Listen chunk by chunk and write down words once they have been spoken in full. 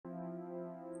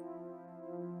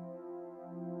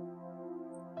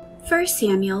1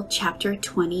 Samuel chapter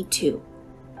 22.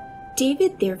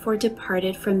 David therefore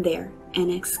departed from there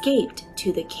and escaped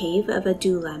to the cave of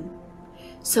Adullam.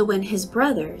 So when his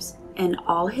brothers and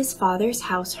all his father's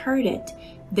house heard it,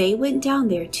 they went down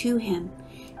there to him,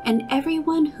 and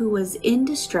everyone who was in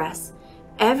distress,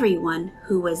 everyone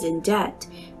who was in debt,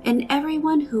 and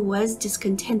everyone who was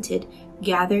discontented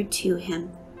gathered to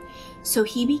him. So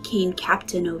he became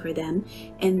captain over them,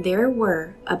 and there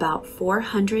were about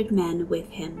 400 men with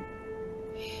him.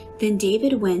 Then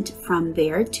David went from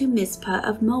there to Mizpah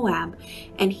of Moab,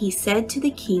 and he said to the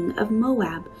king of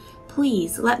Moab,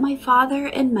 "Please let my father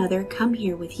and mother come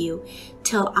here with you,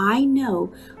 till I know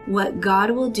what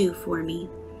God will do for me."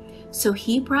 So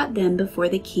he brought them before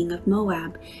the king of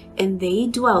Moab, and they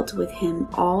dwelt with him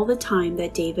all the time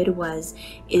that David was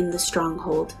in the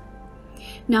stronghold.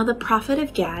 Now the prophet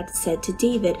of Gad said to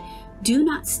David, "Do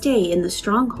not stay in the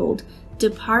stronghold,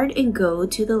 depart and go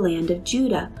to the land of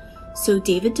Judah." So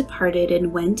David departed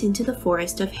and went into the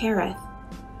forest of Hereth.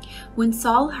 When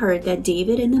Saul heard that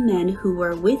David and the men who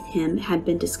were with him had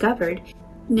been discovered,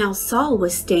 now Saul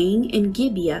was staying in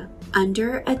Gibeah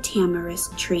under a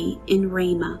tamarisk tree in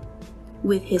Ramah,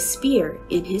 with his spear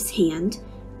in his hand,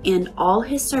 and all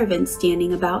his servants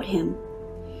standing about him.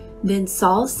 Then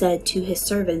Saul said to his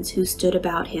servants who stood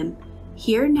about him,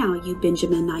 "Hear now, you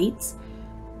Benjaminites,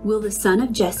 will the son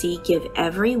of Jesse give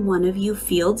every one of you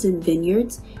fields and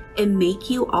vineyards, and make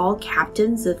you all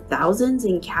captains of thousands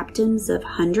and captains of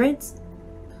hundreds?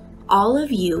 All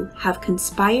of you have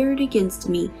conspired against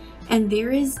me, and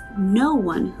there is no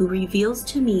one who reveals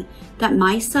to me that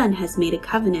my son has made a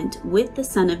covenant with the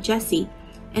son of Jesse,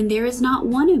 and there is not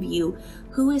one of you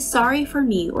who is sorry for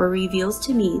me or reveals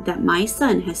to me that my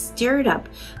son has stirred up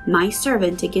my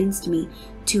servant against me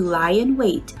to lie in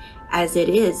wait, as it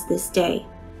is this day."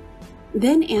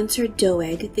 Then answered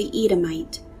Doeg the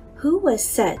Edomite, who was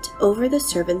set over the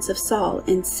servants of Saul,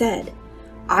 and said,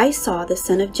 "I saw the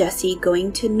son of Jesse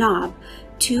going to Nob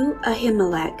to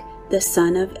Ahimelech the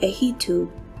son of Ahitub.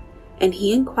 And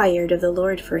he inquired of the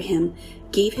Lord for him,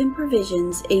 gave him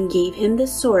provisions, and gave him the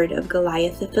sword of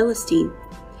Goliath the Philistine.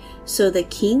 So the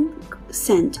king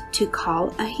sent to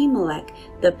call Ahimelech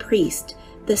the priest,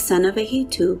 the son of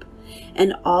Ahitub,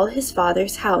 and all his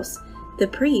father's house, the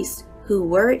priests who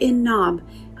were in Nob,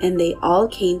 and they all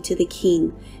came to the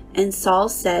king. And Saul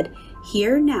said,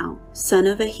 "Hear now, son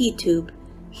of Ahitub."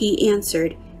 He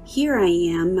answered, "Here I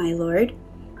am, my lord."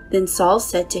 Then Saul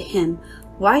said to him,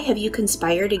 "Why have you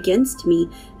conspired against me,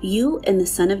 you and the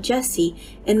son of Jesse,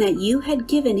 in that you had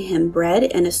given him bread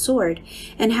and a sword,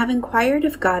 and have inquired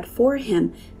of God for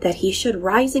him, that he should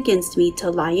rise against me to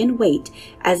lie in wait,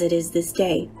 as it is this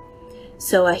day?"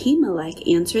 So Ahimelech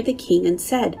answered the king and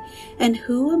said, "And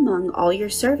who among all your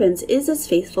servants is as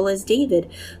faithful as David,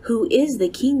 who is the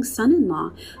king's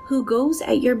son-in-law, who goes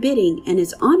at your bidding and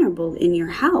is honorable in your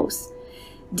house?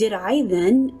 Did I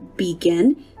then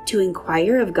begin to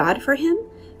inquire of God for him?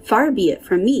 Far be it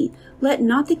from me. Let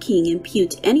not the king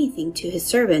impute anything to his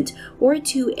servant, or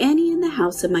to any in the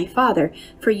house of my father,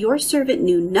 for your servant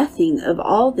knew nothing of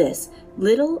all this,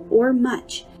 little or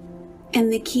much."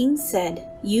 And the king said,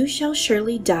 "You shall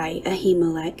surely die,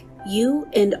 Ahimelech, you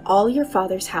and all your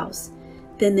father's house."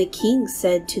 Then the king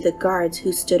said to the guards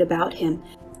who stood about him,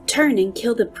 "Turn and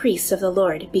kill the priests of the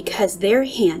Lord, because their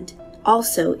hand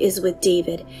also is with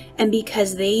David, and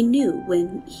because they knew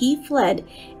when he fled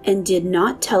and did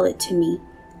not tell it to me."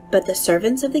 But the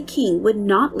servants of the king would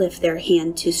not lift their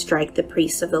hand to strike the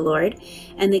priests of the Lord.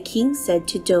 And the king said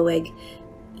to Doeg,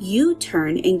 "You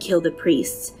turn and kill the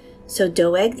priests." So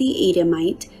Doeg the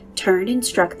Edomite turned and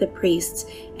struck the priests,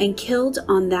 and killed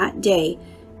on that day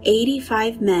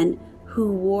 85 men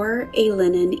who wore a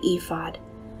linen ephod.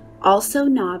 Also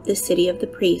Nob, the city of the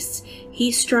priests,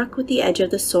 he struck with the edge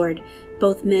of the sword,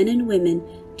 both men and women,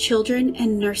 children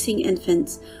and nursing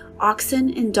infants, oxen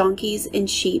and donkeys and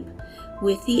sheep,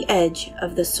 with the edge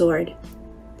of the sword.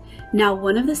 Now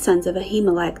one of the sons of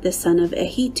Ahimelech, the son of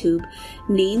Ahitub,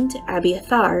 named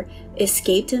Abiathar,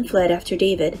 escaped and fled after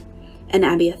David. And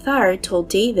Abiathar told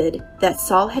David that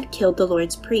Saul had killed the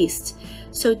Lord's priests.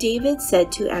 So David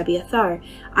said to Abiathar,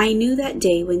 "I knew that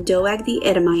day when Doeg the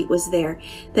Edomite was there,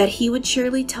 that he would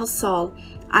surely tell Saul,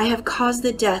 'I have caused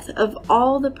the death of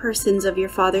all the persons of your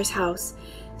father's house.'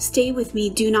 Stay with me,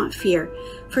 do not fear,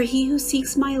 for he who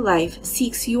seeks my life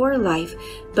seeks your life,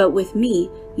 but with me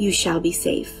you shall be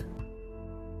safe."